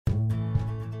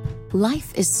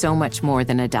Life is so much more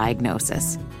than a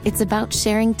diagnosis. It's about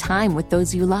sharing time with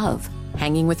those you love,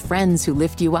 hanging with friends who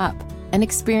lift you up, and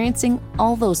experiencing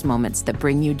all those moments that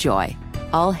bring you joy.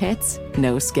 All hits,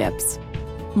 no skips.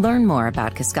 Learn more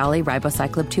about Kisqali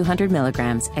Ribociclib 200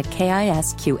 milligrams at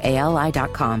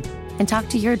KISQALI.com and talk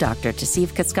to your doctor to see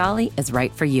if Kisqali is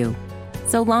right for you.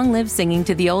 So long live singing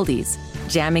to the oldies,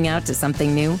 jamming out to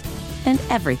something new, and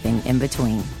everything in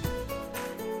between.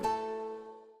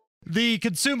 The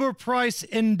Consumer Price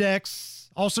Index,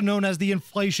 also known as the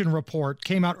inflation report,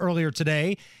 came out earlier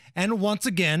today, and once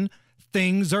again,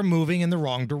 things are moving in the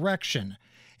wrong direction.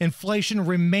 Inflation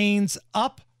remains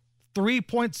up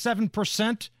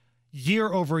 3.7%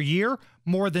 year over year,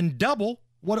 more than double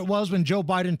what it was when Joe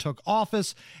Biden took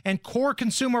office, and core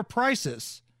consumer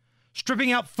prices,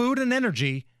 stripping out food and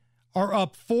energy, are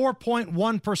up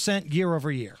 4.1% year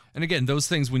over year. And again, those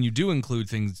things, when you do include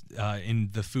things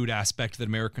in the food aspect that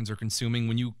Americans are consuming,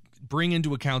 when you bring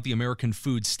into account the American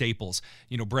food staples,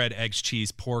 bread, eggs,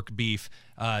 cheese, pork, beef,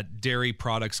 dairy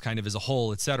products kind of as a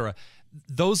whole, etc.,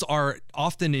 those are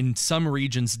often in some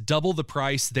regions double the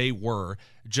price they were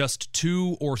just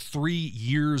 2 or 3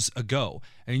 years ago.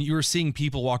 And you're seeing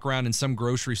people walk around in some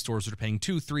grocery stores that are paying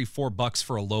 $2, $3, $4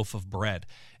 for a loaf of bread.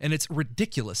 And it's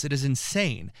ridiculous. It is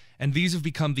insane. And these have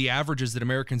become the averages that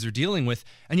Americans are dealing with.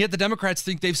 And yet the Democrats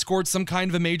think they've scored some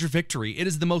kind of a major victory. It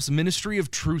is the most Ministry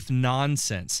of Truth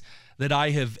nonsense that I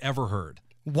have ever heard.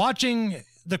 Watching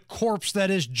the corpse that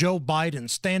is Joe Biden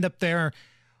stand up there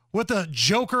with a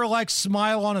Joker-like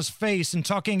smile on his face and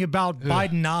talking about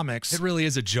Bidenomics. It really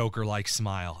is a Joker-like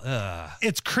smile.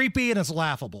 It's creepy and it's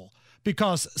laughable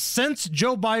because since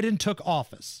Joe Biden took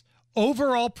office,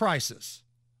 overall prices,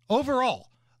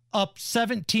 up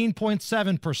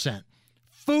 17.7%.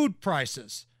 Food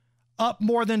prices up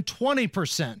more than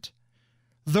 20%.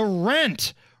 The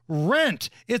rent,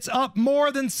 it's up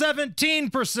more than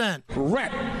 17%.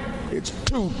 Rent, it's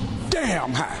too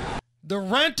damn high. The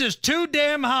rent is too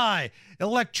damn high.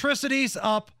 Electricity's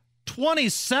up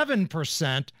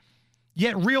 27%,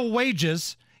 yet real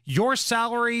wages, your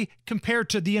salary compared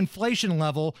to the inflation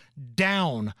level,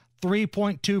 down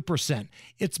 3.2%.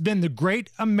 It's been the great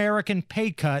American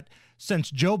pay cut since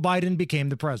Joe Biden became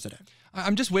the president.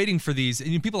 I'm just waiting for these.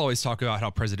 People always talk about how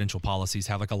presidential policies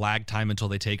have like a lag time until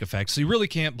they take effect. So you really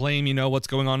can't blame, what's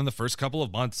going on in the first couple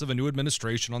of months of a new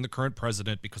administration on the current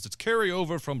president because it's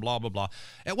carryover from blah, blah, blah.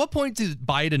 At what point did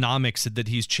Bidenomics that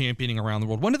he's championing around the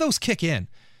world, when do those kick in?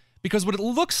 Because what it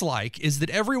looks like is that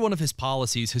every one of his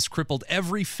policies has crippled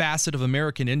every facet of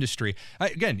American industry.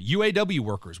 Again, UAW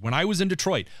workers, when I was in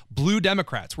Detroit, blue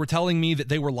Democrats were telling me that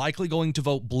they were likely going to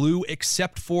vote blue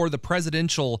except for the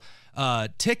presidential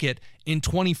ticket in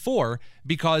 24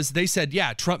 because they said,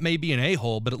 yeah, Trump may be an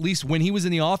a-hole, but at least when he was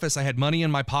in the office, I had money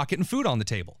in my pocket and food on the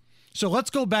table. So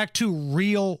let's go back to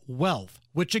real wealth,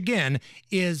 which again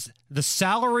is the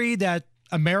salary that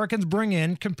Americans bring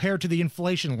in compared to the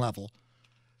inflation level.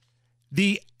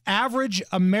 The average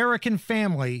American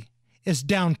family is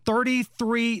down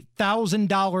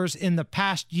 $33,000 in the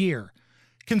past year,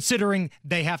 considering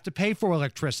they have to pay for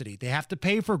electricity, they have to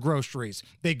pay for groceries,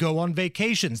 they go on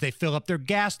vacations, they fill up their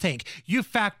gas tank. You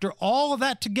factor all of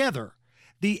that together,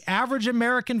 the average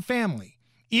American family,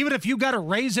 even if you got a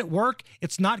raise at work,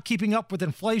 it's not keeping up with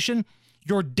inflation,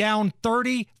 you're down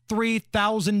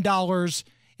 $33,000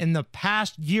 in the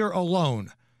past year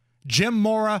alone. Jim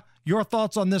Mora, your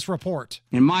thoughts on this report?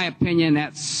 In my opinion,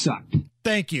 that sucked.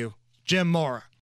 Thank you, Jim Mora.